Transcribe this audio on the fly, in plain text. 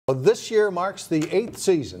This year marks the 8th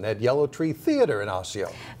season at Yellow Tree Theater in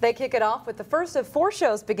Osseo. They kick it off with the first of 4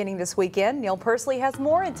 shows beginning this weekend. Neil Persley has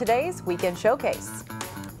more in today's Weekend Showcase.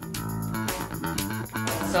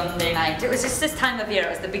 Sunday night. It was just this time of year. It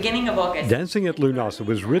was the beginning of August. Dancing at Lughnasa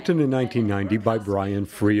was written in 1990 by Brian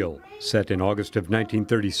Friel, set in August of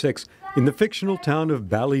 1936 in the fictional town of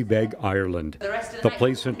Ballybeg, Ireland. The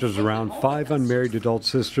play centers around 5 unmarried adult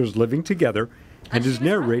sisters living together and is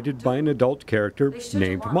narrated by an adult character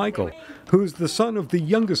named Michael, who is the son of the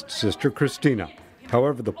youngest sister, Christina.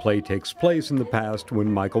 However, the play takes place in the past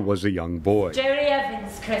when Michael was a young boy. Jerry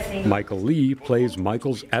Evans, Chrissy. Michael Lee plays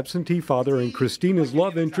Michael's absentee father and Christina's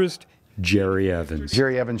love interest, Jerry Evans.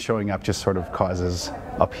 Jerry Evans showing up just sort of causes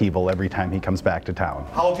upheaval every time he comes back to town.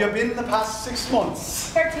 How have you been the past 6 months?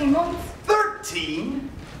 13 months. 13?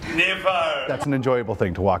 Never! That's an enjoyable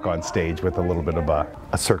thing to walk on stage with a little bit of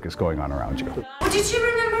a circus going on around you. Oh, did you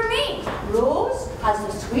remember me? Rose has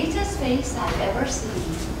the sweetest face I've ever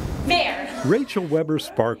seen. There. Rachel Weber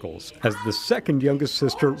sparkles as the second youngest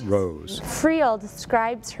sister, Rose. Friel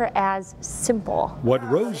describes her as simple. What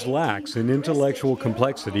Rose lacks in intellectual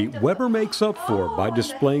complexity, Weber makes up for by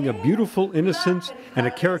displaying a beautiful innocence and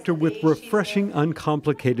a character with refreshing,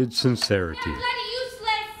 uncomplicated sincerity.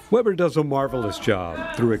 Weber does a marvelous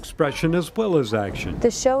job through expression as well as action.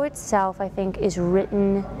 The show itself, I think, is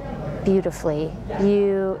written beautifully.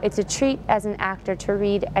 It's a treat as an actor to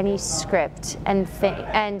read any script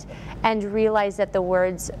and realize that the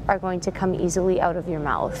words are going to come easily out of your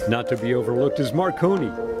mouth. Not to be overlooked is Marconi,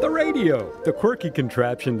 the radio, the quirky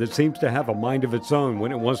contraption that seems to have a mind of its own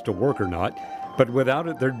when it wants to work or not. But without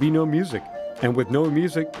it, there'd be no music. And with no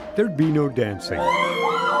music, there'd be no dancing.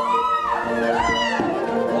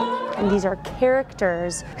 And these are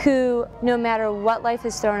characters who, no matter what life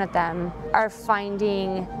has thrown at them, are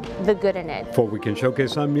finding the good in it. For Weekend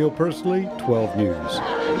Showcase, I'm Neil Persley, 12 News.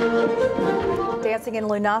 Dancing in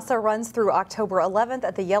Lughnasa runs through October 11th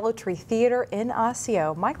at the Yellow Tree Theater in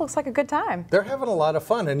Osseo. Mike, looks like a good time. They're having a lot of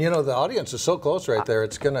fun, and you know the audience is so close right there.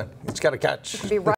 It's got to catch.